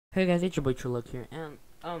Hey guys, it's your boy True Look here, and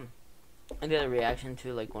I did a reaction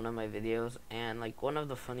to like one of my videos, and like one of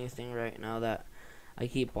the funniest thing right now that I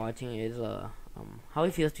keep watching is how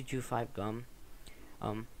it feels to chew 5 gum.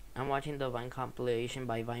 I'm watching the Vine compilation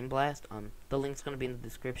by Vine Blast. The link's gonna be in the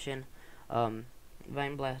description. Vine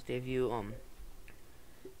Blast, if you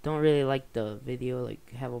don't really like the video,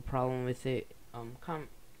 like have a problem with it,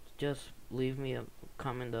 just leave me a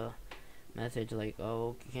comment message like,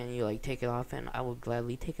 oh, can you like take it off, and I will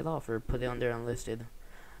gladly take it off or put it under unlisted,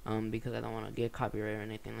 because I don't want to get copyright or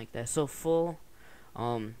anything like that. So full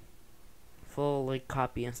like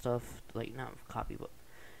copy and stuff, like not copy but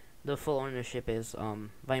the full ownership is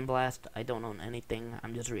Vine Blast. I don't own anything,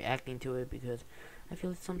 I'm just reacting to it because I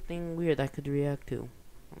feel it's something weird I could react to.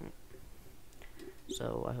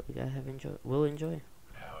 So I hope you guys will enjoy.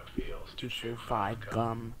 How it feels to chew 5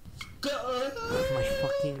 gum. Oh my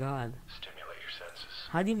fucking god.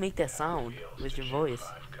 How do you make that sound with your voice?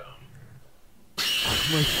 Oh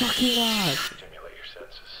my fucking god.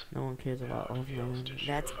 No one cares about old man.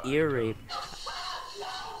 That's ear rape.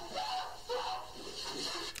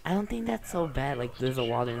 I don't think that's so bad, like there's a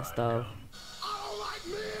water and stuff.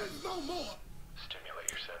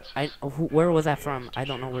 Where was that from? I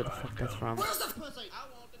don't know where the fuck that's from.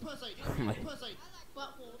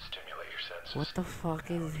 What the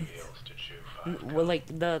fuck is this? Well, like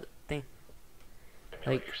the thing.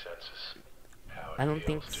 Like, I don't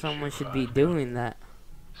think someone should be doing that.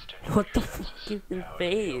 What the fuck is his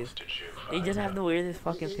face? They just have the weirdest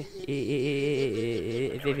fucking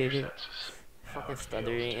fucking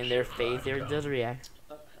stuttering in their face. They're just react.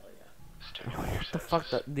 What the fuck?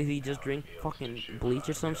 Did he just drink fucking bleach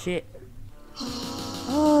or some shit?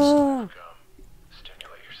 Oh!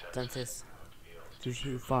 Senses. To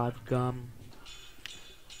chew 5 gum.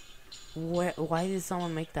 Why did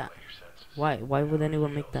someone make that? Why would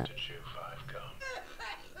anyone make that?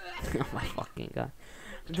 Oh my fucking god.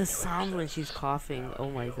 The sound when she's coughing,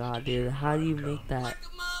 oh my god, dude. How do you make that?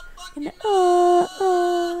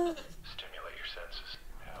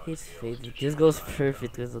 His face just goes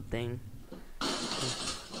perfect with the thing.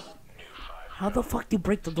 How the fuck do you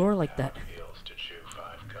break the door like that?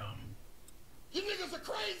 You niggas are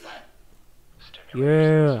crazy!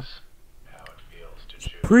 Yeah.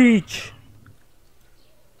 Preach!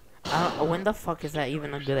 When the fuck is that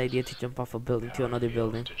even a good idea to jump off a building to another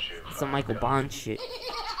building? It's some Michael Bond shit.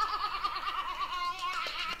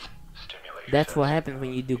 That's what happens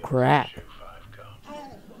when you do crack.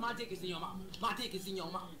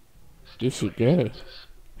 Is she gay?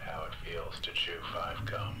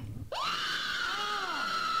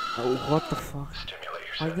 Oh, what the fuck?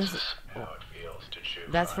 I guess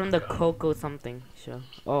that's from the Coco something show.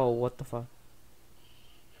 Oh, what the fuck?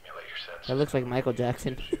 That looks like Michael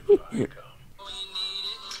Jackson.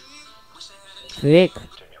 Thick.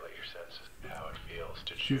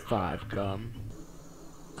 Chew 5 gum.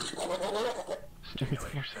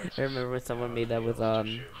 I remember when someone made that with a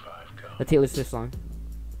Taylor Swift song.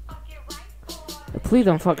 Please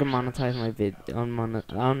don't fucking monetize my vid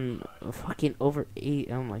on fucking over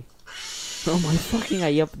 8. Oh my fucking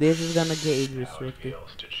yup, this is gonna get age restricted.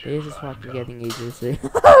 This is fucking getting age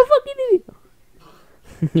restricted. Fucking idiot.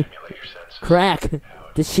 Crack.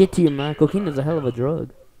 This shit to your mind. Cocaine is a hell of a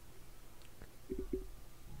drug.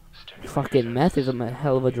 Fucking meth is a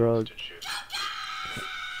hell of a drug.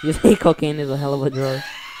 You say cocaine is a hell of a drug.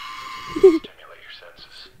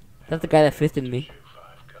 That's the guy that fisted me.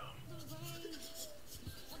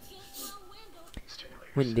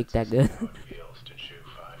 Wouldn't dick that good.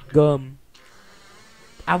 Gum.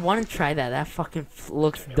 I want to try that. That fucking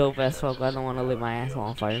looks dope as fuck. I don't want to lit my ass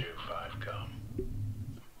on fire.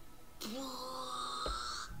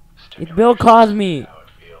 It's Bill Cosby.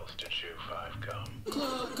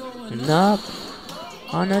 Up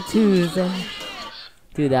on a Tuesday.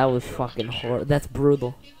 Dude, that was fucking horrible. That's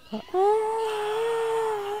brutal.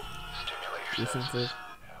 Listen to it.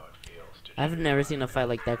 I've never seen a fight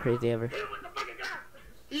like that crazy ever.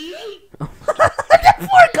 That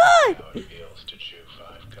poor guy!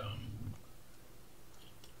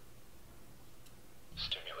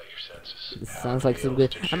 This sounds like some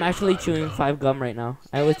good. I'm actually chewing 5 gum right now.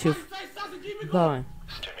 I always chew gum,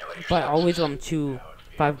 but I always chew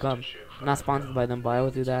 5 gum. Not sponsored by them, but I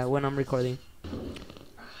always do that when I'm recording.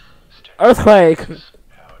 Earthquake!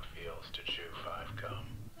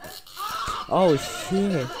 Oh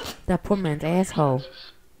shit! That poor man's asshole.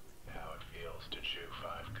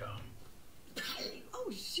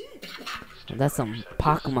 That's some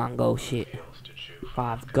Pokemon Go shit.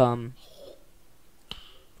 5 gum.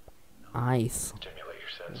 Ice.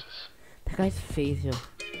 That guy's face, yo.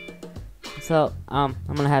 So I'm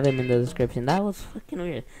gonna have him in the description. That was fucking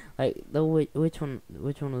weird. Like the which one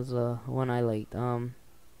was the one I liked?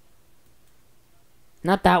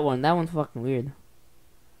 Not that one. That one's fucking weird.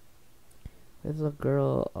 There's a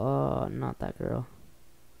girl. Not that girl.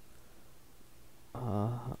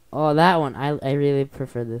 Oh, that one. I really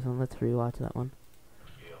prefer this one. Let's rewatch that one.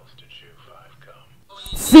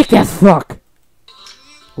 Sick as fuck.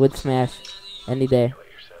 Would smash any day.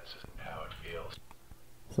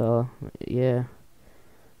 So yeah,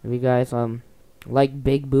 if you guys like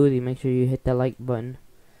big booty, make sure you hit that like button.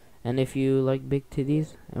 And if you like big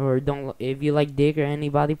titties, or if you like dick or any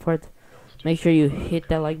body part, make sure you hit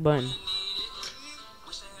that like button.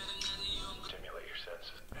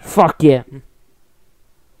 Fuck yeah.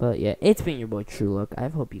 But yeah, it's been your boy True Look. I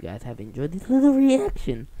hope you guys have enjoyed this little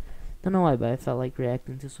reaction. Don't know why, but I felt like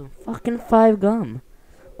reacting to some fucking 5 gum.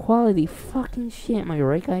 Quality fucking shit. Am I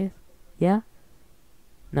right, guys? Yeah?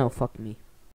 No, fuck me.